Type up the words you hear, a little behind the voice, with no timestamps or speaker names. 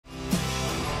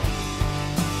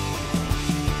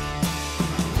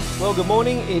Well, good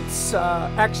morning. It's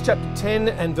Acts chapter 10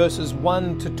 and verses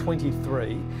 1 to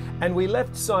 23. And we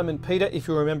left Simon Peter, if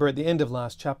you remember at the end of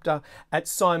last chapter, at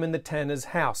Simon the tanner's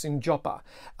house in Joppa.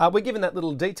 We're given that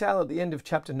little detail at the end of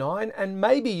chapter 9. And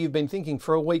maybe you've been thinking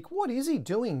for a week, what is he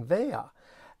doing there?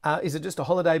 Is it just a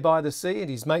holiday by the sea and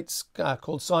his mate's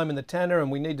called Simon the Tanner, and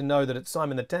we need to know that it's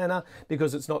Simon the Tanner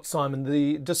because it's not Simon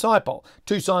the disciple?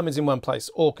 Two Simons in one place,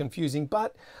 all confusing.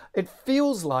 But it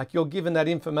feels like you're given that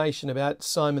information about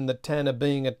Simon the Tanner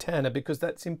being a tanner because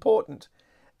that's important.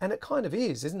 And it kind of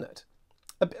is, isn't it?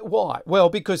 Why? Well,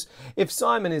 because if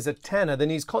Simon is a tanner,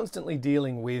 then he's constantly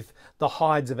dealing with the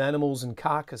hides of animals and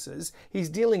carcasses. He's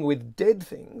dealing with dead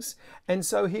things, and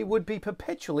so he would be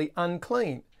perpetually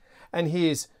unclean. And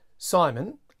here's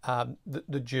Simon,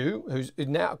 the Jew, who's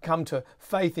now come to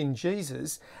faith in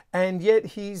Jesus, and yet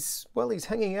he's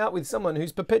hanging out with someone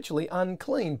who's perpetually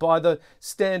unclean by the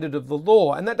standard of the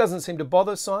law. And that doesn't seem to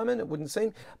bother Simon, it wouldn't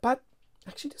seem. But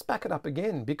actually, just back it up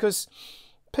again, because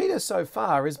Peter so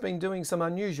far has been doing some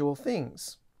unusual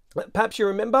things. Perhaps you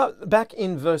remember back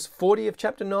in verse 40 of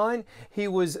chapter 9, he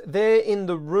was there in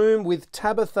the room with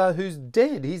Tabitha who's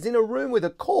dead. He's in a room with a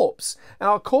corpse.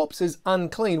 Our corpse is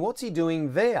unclean. What's he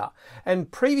doing there?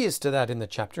 And previous to that in the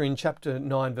chapter, in chapter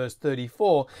 9 verse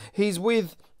 34, he's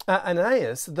with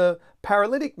Ananias, the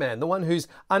paralytic man, the one who's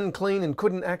unclean and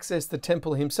couldn't access the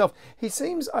temple himself. He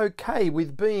seems okay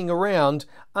with being around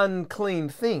unclean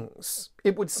things,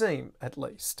 it would seem at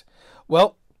least.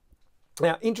 Well,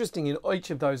 now, interesting in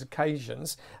each of those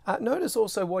occasions, notice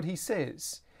also what he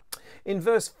says. In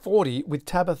verse 40 with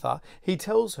Tabitha, he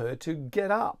tells her to get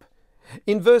up.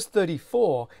 In verse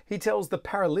 34, he tells the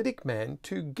paralytic man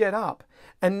to get up.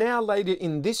 And now later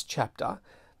in this chapter,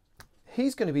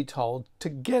 he's going to be told to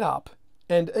get up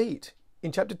and eat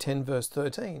in chapter 10, verse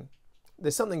 13.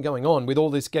 There's something going on with all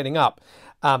this getting up.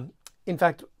 In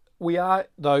fact, we are,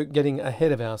 though, getting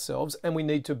ahead of ourselves, and we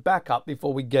need to back up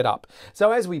before we get up.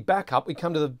 So as we back up, we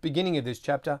come to the beginning of this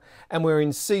chapter, and we're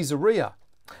in Caesarea.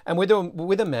 And we're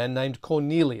with a man named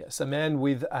Cornelius, a man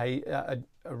with a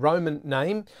Roman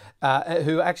name,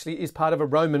 who actually is part of a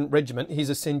Roman regiment. He's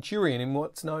a centurion in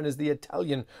what's known as the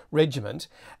Italian regiment.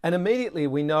 And immediately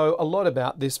we know a lot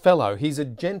about this fellow. He's a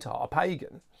Gentile, a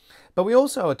pagan. But we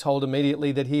also are told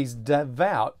immediately that he's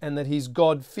devout and that he's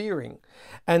God-fearing.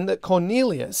 And that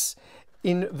Cornelius,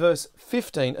 in verse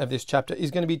 15 of this chapter,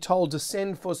 is going to be told to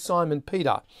send for Simon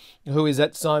Peter, who is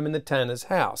at Simon the tanner's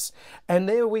house. And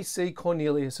there we see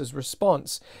Cornelius'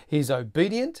 response. He's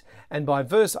obedient, and by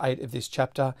verse 8 of this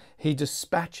chapter, he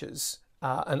dispatches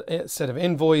a set of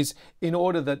envoys in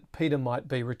order that Peter might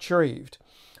be retrieved.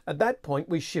 At that point,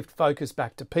 we shift focus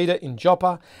back to Peter in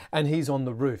Joppa, and he's on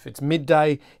the roof. It's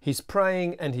midday, he's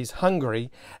praying and he's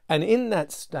hungry, and in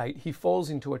that state, he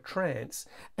falls into a trance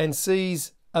and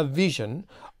sees a vision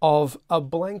of a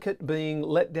blanket being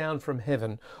let down from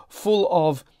heaven, full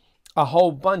of a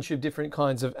whole bunch of different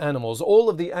kinds of animals.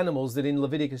 All of the animals that in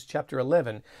Leviticus chapter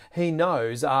 11, he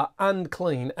knows are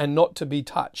unclean and not to be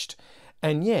touched.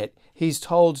 And yet, he's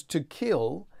told to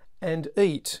kill and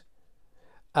eat.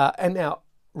 And now,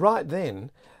 right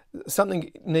then, something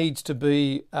needs to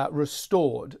be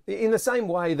restored. In the same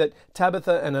way that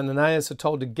Tabitha and Ananias are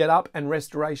told to get up and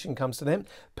restoration comes to them,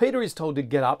 Peter is told to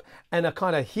get up and a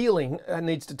kind of healing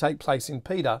needs to take place in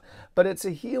Peter, but it's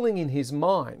a healing in his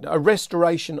mind, a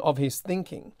restoration of his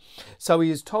thinking. So he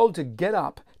is told to get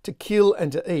up, to kill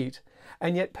and to eat,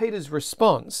 and yet Peter's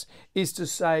response is to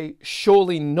say,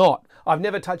 surely not. I've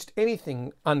never touched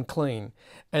anything unclean.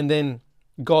 And then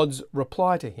God's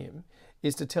reply to him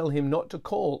is to tell him not to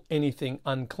call anything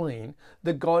unclean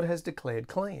that God has declared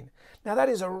clean. Now that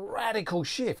is a radical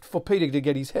shift for Peter to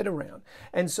get his head around.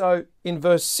 And so in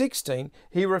verse 16,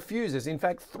 he refuses. In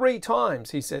fact, 3 times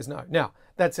he says no. Now,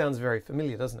 that sounds very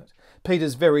familiar, doesn't it?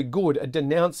 Peter's very good at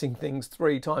denouncing things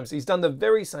 3 times. He's done the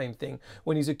very same thing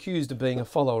when he's accused of being a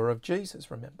follower of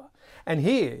Jesus, remember? And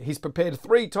here he's prepared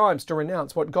 3 times to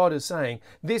renounce what God is saying.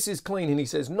 This is clean. And he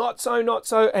says, not so, not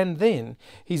so. And then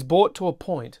he's brought to a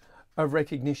point of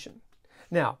recognition.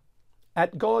 Now,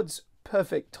 at God's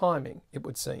perfect timing, it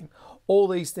would seem, all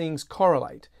these things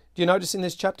correlate. Do you notice in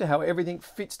this chapter how everything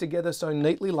fits together so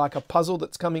neatly like a puzzle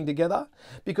that's coming together?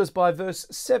 Because by verse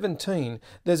 17,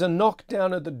 there's a knock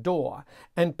down at the door,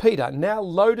 and Peter, now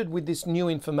loaded with this new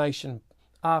information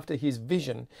after his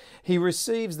vision, he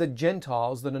receives the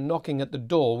Gentiles that are knocking at the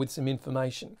door with some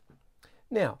information.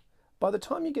 Now, by the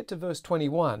time you get to verse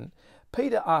 21,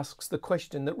 Peter asks the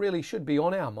question that really should be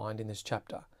on our mind in this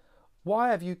chapter.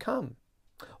 Why have you come?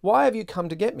 Why have you come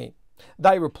to get me?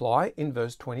 They reply in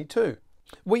verse 22.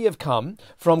 We have come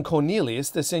from Cornelius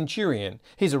the centurion.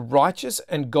 He's a righteous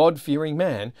and God-fearing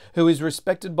man who is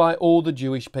respected by all the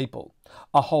Jewish people.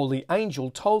 A holy angel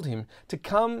told him to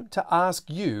come to ask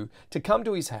you to come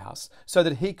to his house so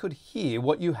that he could hear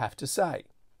what you have to say.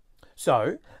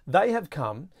 So they have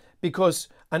come because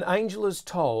an angel has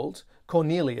told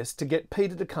Cornelius to get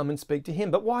Peter to come and speak to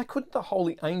him. But why couldn't the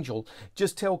holy angel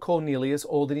just tell Cornelius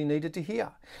all that he needed to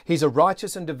hear? He's a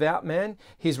righteous and devout man.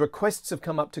 His requests have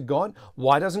come up to God.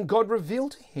 Why doesn't God reveal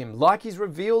to him like he's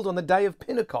revealed on the day of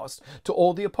Pentecost to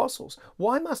all the apostles?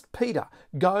 Why must Peter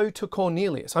go to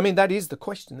Cornelius? I mean, that is the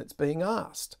question that's being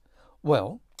asked.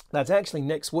 Well, that's actually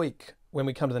next week when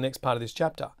we come to the next part of this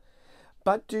chapter.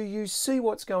 But do you see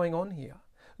what's going on here?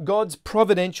 God's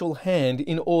providential hand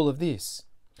in all of this.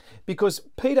 Because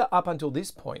Peter, up until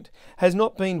this point, has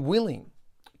not been willing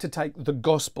to take the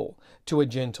gospel to a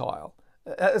Gentile,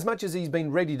 as much as he's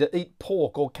been ready to eat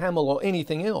pork or camel or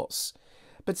anything else.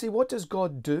 But see, what does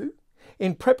God do?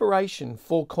 In preparation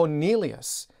for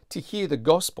Cornelius to hear the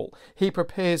gospel, he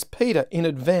prepares Peter in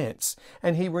advance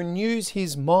and he renews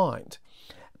his mind,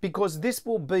 because this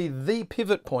will be the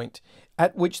pivot point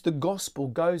at which the gospel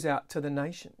goes out to the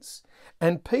nations.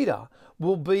 And Peter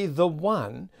will be the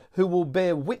one who will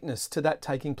bear witness to that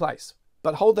taking place.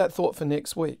 But hold that thought for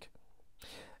next week.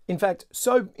 In fact,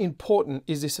 so important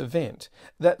is this event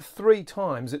that 3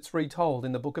 times it's retold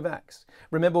in the book of Acts.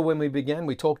 Remember when we began,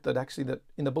 we talked that actually that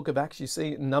in the book of Acts you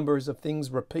see numbers of things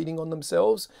repeating on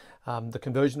themselves. The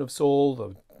conversion of Saul,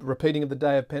 the repeating of the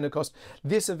day of Pentecost.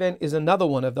 This event is another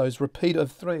one of those repeat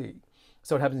of 3.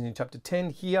 So it happens in chapter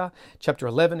 10 here, chapter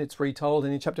 11 it's retold,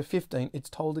 and in chapter 15 it's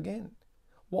told again.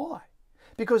 Why?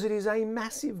 Because it is a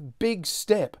massive, big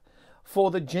step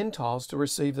for the Gentiles to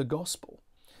receive the gospel.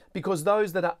 Because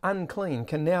those that are unclean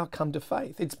can now come to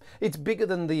faith. It's bigger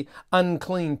than the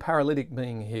unclean paralytic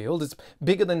being healed. It's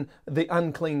bigger than the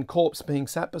unclean corpse being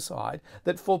sat beside.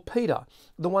 That for Peter,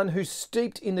 the one who's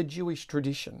steeped in the Jewish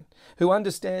tradition, who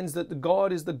understands that the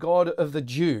God is the God of the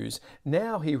Jews,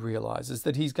 now he realizes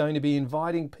that he's going to be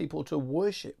inviting people to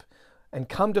worship and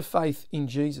come to faith in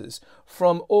Jesus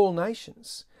from all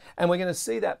nations. And we're going to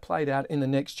see that played out in the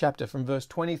next chapter from verse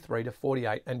 23 to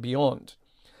 48 and beyond.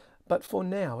 But for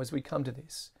now, as we come to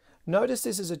this, notice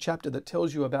this is a chapter that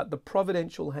tells you about the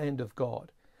providential hand of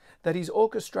God, that he's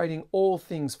orchestrating all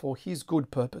things for his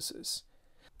good purposes,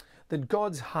 that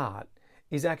God's heart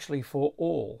is actually for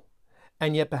all,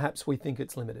 and yet perhaps we think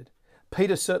it's limited.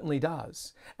 Peter certainly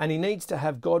does, and he needs to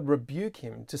have God rebuke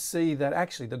him to see that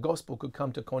actually the gospel could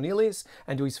come to Cornelius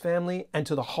and to his family and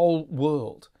to the whole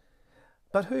world.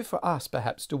 But who for us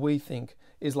perhaps do we think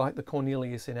is like the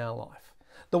Cornelius in our life?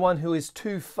 The one who is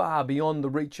too far beyond the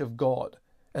reach of God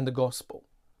and the gospel?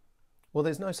 Well,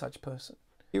 there's no such person.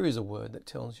 Here is a word that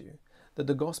tells you that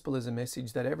the gospel is a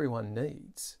message that everyone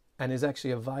needs and is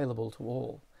actually available to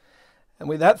all. And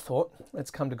with that thought,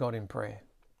 let's come to God in prayer.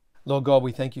 Lord God,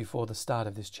 we thank you for the start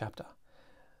of this chapter,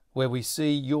 where we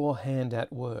see your hand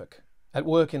at work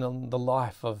in the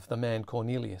life of the man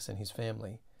Cornelius and his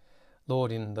family.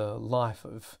 Lord, in the life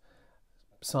of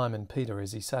Simon Peter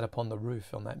as he sat upon the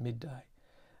roof on that midday,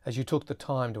 as you took the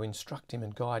time to instruct him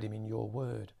and guide him in your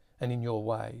word and in your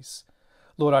ways.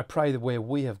 Lord, I pray that where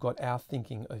we have got our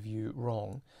thinking of you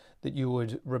wrong, that you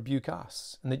would rebuke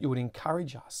us and that you would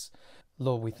encourage us.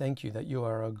 Lord, we thank you that you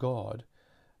are a God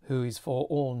who is for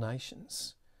all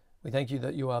nations. We thank you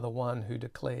that you are the one who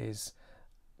declares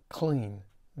clean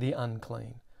the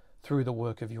unclean through the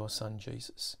work of your Son,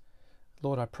 Jesus.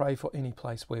 Lord, I pray for any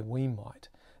place where we might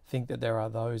think that there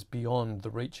are those beyond the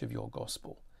reach of your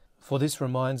gospel. For this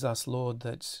reminds us, Lord,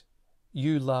 that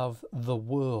you love the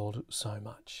world so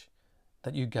much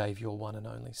that you gave your one and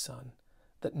only Son,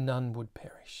 that none would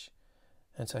perish.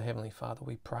 And so, Heavenly Father,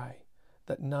 we pray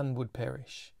that none would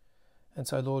perish. And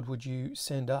so, Lord, would you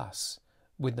send us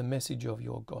with the message of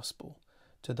your gospel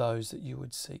to those that you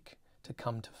would seek to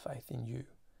come to faith in you.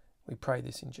 We pray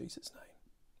this in Jesus'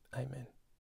 name. Amen.